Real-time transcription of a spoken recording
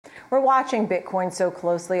we're watching Bitcoin so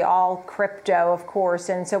closely, all crypto, of course.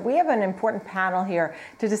 And so we have an important panel here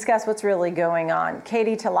to discuss what's really going on.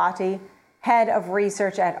 Katie Talati, Head of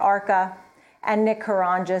Research at ARCA, and Nick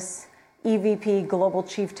Karangis, EVP Global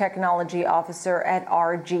Chief Technology Officer at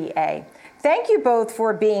RGA. Thank you both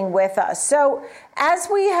for being with us. So as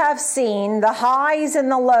we have seen the highs and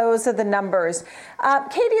the lows of the numbers,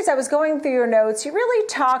 Katie, as I was going through your notes, you really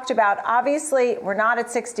talked about, obviously, we're not at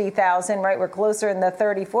 60,000, right? We're closer in the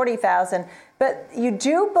 30, 40,000. But you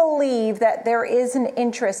do believe that there is an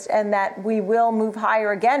interest and that we will move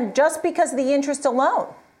higher again just because of the interest alone.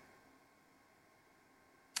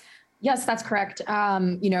 Yes, that's correct.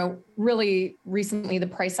 Really recently, the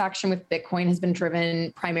price action with Bitcoin has been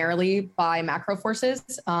driven primarily by macro forces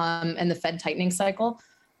and the Fed tightening cycle.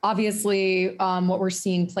 Obviously, what we're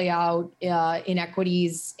seeing play out in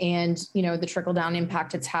equities and, the trickle down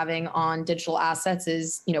impact it's having on digital assets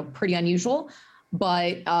is, pretty unusual.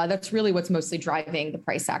 But that's really what's mostly driving the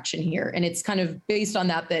price action here. And it's kind of based on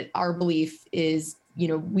that our belief is,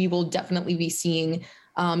 we will definitely be seeing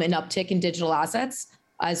an uptick in digital assets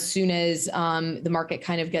as soon as the market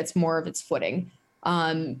kind of gets more of its footing.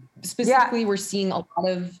 Specifically, We're seeing a lot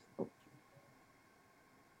of...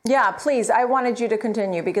 Yeah, please. I wanted you to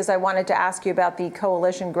continue because I wanted to ask you about the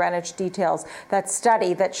Coalition Greenwich details, that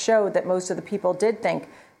study that showed that most of the people did think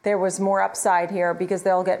there was more upside here because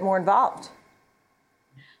they'll get more involved.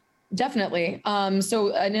 Definitely.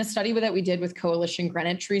 So in a study that we did with Coalition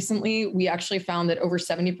Greenwich recently, we actually found that over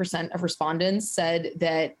 70% of respondents said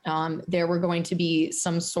that there were going to be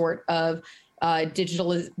some sort of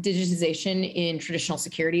digitization in traditional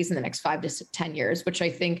securities in the next 5 to 10 years, which I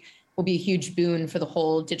think will be a huge boon for the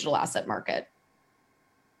whole digital asset market.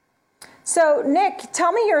 So, Nick,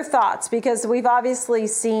 tell me your thoughts, because we've obviously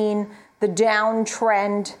seen the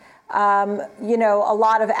downtrend, a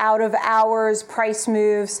lot of out of hours price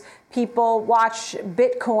moves. People watch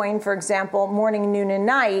Bitcoin, for example, morning, noon, and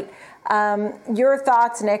night. Your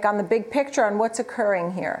thoughts, Nick, on the big picture on what's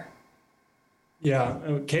occurring here? Yeah,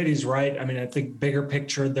 Katie's right. I mean, I think bigger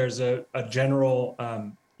picture, there's a general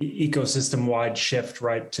ecosystem-wide shift,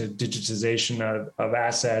 right, to digitization of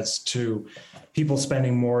assets, to people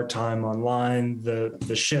spending more time online.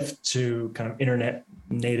 The shift to kind of internet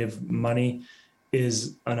native money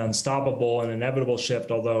is an unstoppable and inevitable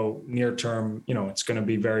shift, although near term, it's going to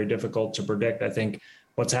be very difficult to predict. I think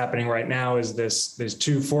what's happening right now is there's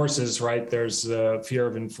two forces, right? There's the fear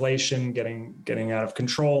of inflation getting out of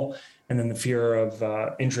control, and then the fear of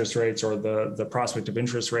interest rates, or the prospect of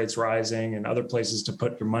interest rates rising and other places to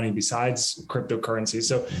put your money besides cryptocurrency.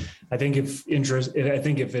 So I think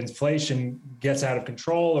if inflation gets out of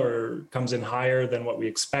control or comes in higher than what we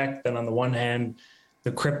expect, then on the one hand,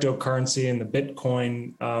 the cryptocurrency and the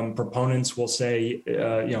Bitcoin proponents will say,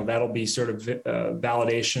 that'll be sort of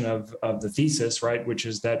validation of the thesis, right? Which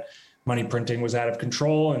is that money printing was out of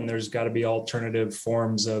control and there's got to be alternative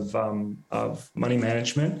forms of money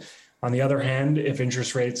management. On the other hand, if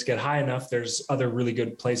interest rates get high enough, there's other really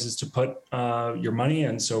good places to put your money.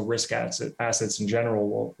 And so risk assets in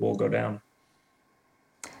general will go down.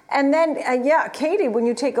 And then, Katie, when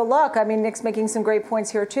you take a look, I mean, Nick's making some great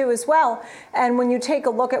points here too as well. And when you take a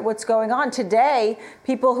look at what's going on today,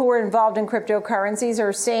 people who are involved in cryptocurrencies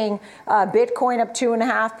are seeing Bitcoin up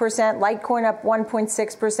 2.5%, Litecoin up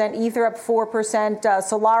 1.6%, Ether up 4%,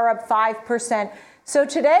 Solana up 5%. So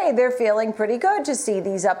today they're feeling pretty good to see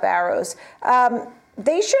these up arrows.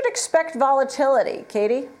 They should expect volatility,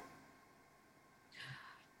 Katie.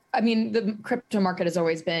 I mean, the crypto market has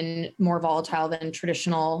always been more volatile than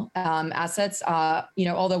traditional assets.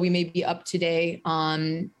 Although we may be up today,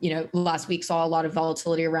 last week saw a lot of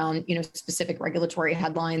volatility around, specific regulatory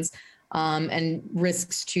headlines and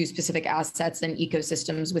risks to specific assets and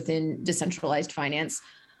ecosystems within decentralized finance.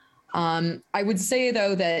 I would say,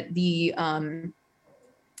 though, that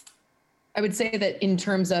in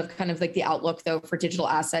terms of kind of like the outlook, though, for digital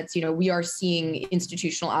assets, we are seeing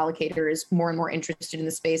institutional allocators more and more interested in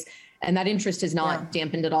the space. And that interest is not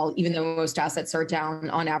dampened at all, even though most assets are down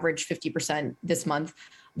on average 50% this month.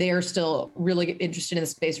 They are still really interested in the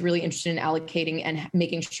space, really interested in allocating and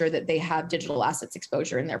making sure that they have digital assets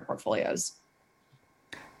exposure in their portfolios.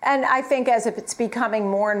 And I think as if it's becoming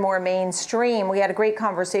more and more mainstream, we had a great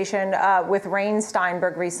conversation with Rain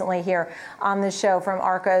Steinberg recently here on the show from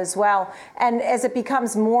ARCA as well. And as it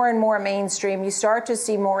becomes more and more mainstream, you start to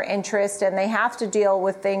see more interest, and they have to deal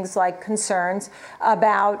with things like concerns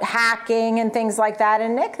about hacking and things like that.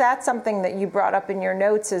 And Nick, that's something that you brought up in your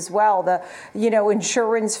notes as well, the,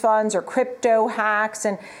 insurance funds or crypto hacks,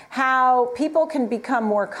 and how people can become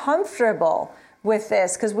more comfortable with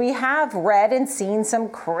this? Because we have read and seen some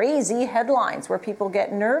crazy headlines where people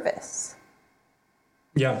get nervous.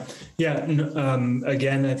 Yeah.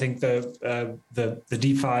 Again, I think the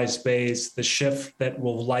DeFi space, the shift that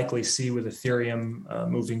we'll likely see with Ethereum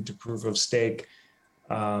moving to proof of stake,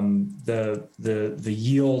 the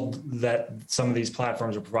yield that some of these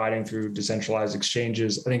platforms are providing through decentralized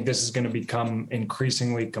exchanges, I think this is going to become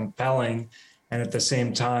increasingly compelling. And at the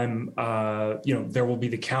same time, there will be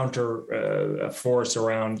the counter force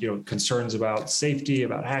around, concerns about safety,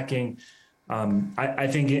 about hacking. I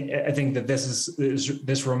think that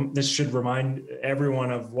this should remind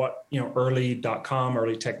everyone of what early .com,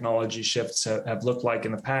 early technology shifts have looked like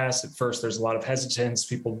in the past. At first, there's a lot of hesitance.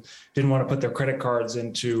 People didn't want to put their credit cards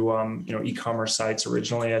into e-commerce sites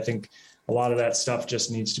originally. I think a lot of that stuff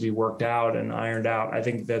just needs to be worked out and ironed out. I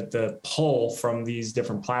think that the pull from these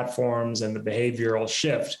different platforms and the behavioral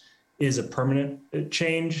shift is a permanent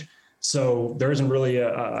change. So there isn't really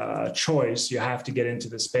a choice. You have to get into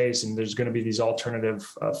the space, and there's going to be these alternative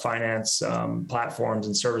finance platforms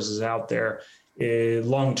and services out there.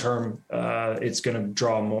 Long term, it's going to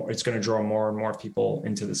draw more. It's going to draw more and more people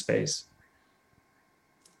into the space.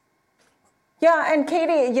 Yeah, and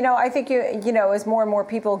Katie, I think as more and more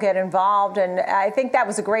people get involved, and I think that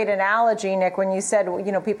was a great analogy, Nick, when you said,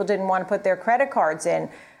 people didn't want to put their credit cards in.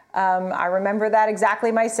 I remember that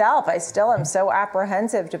exactly myself. I still am so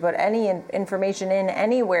apprehensive to put any information in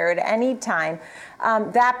anywhere at any time.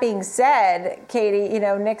 That being said, Katie,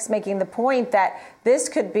 Nick's making the point that this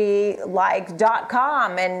could be like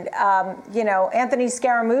 .com and, Anthony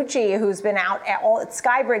Scaramucci, who's been out at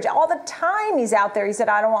Skybridge all the time. He's out there. He said,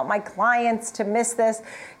 I don't want my clients to miss this.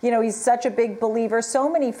 He's such a big believer.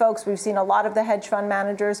 So many folks, we've seen a lot of the hedge fund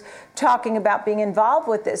managers talking about being involved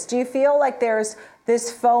with this. Do you feel like there's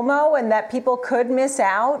this FOMO and that people could miss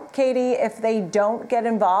out, Katie, if they don't get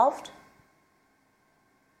involved?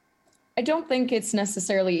 I don't think it's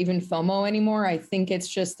necessarily even FOMO anymore. I think it's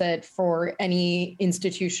just that for any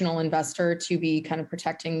institutional investor to be kind of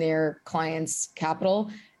protecting their clients'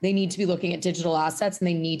 capital, they need to be looking at digital assets and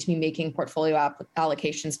they need to be making portfolio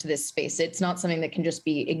allocations to this space. It's not something that can just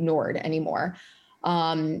be ignored anymore.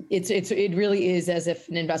 It really is as if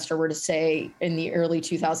an investor were to say in the early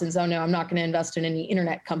 2000s, oh no, I'm not going to invest in any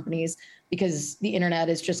internet companies because the internet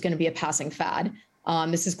is just going to be a passing fad.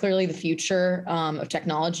 This is clearly the future of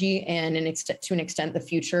technology and to an extent, the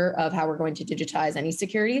future of how we're going to digitize any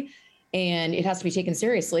security. And it has to be taken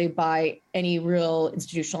seriously by any real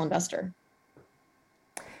institutional investor.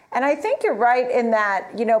 And I think you're right in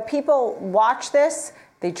that, people watch this,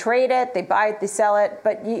 they trade it, they buy it, they sell it,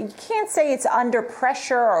 but you can't say it's under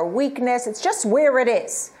pressure or weakness. It's just where it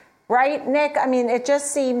is, right, Nick? I mean, it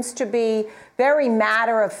just seems to be very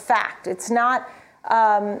matter of fact. It's not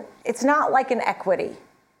like an equity.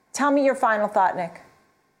 Tell me your final thought, Nick.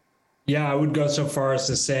 Yeah, I would go so far as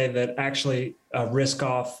to say that actually a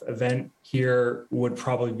risk-off event here would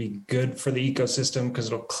probably be good for the ecosystem because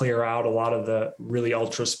it'll clear out a lot of the really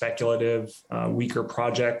ultra speculative, weaker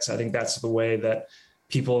projects. I think that's the way that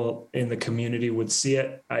people in the community would see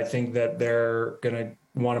it. I think that they're going to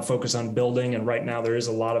want to focus on building. And right now there is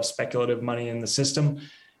a lot of speculative money in the system.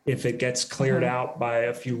 If it gets cleared out by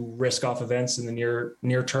a few risk-off events in the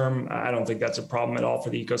near term, I don't think that's a problem at all for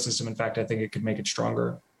the ecosystem. In fact, I think it could make it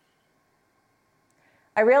stronger.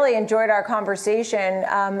 I really enjoyed our conversation.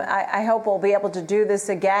 I hope we'll be able to do this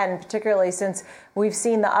again, particularly since we've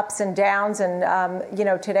seen the ups and downs. And,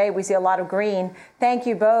 today we see a lot of green. Thank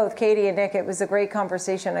you both, Katie and Nick. It was a great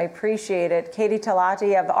conversation. I appreciate it. Katie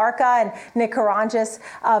Talati of ARCA and Nick Karangis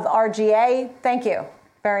of RGA. Thank you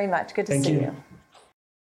very much. Good to see you.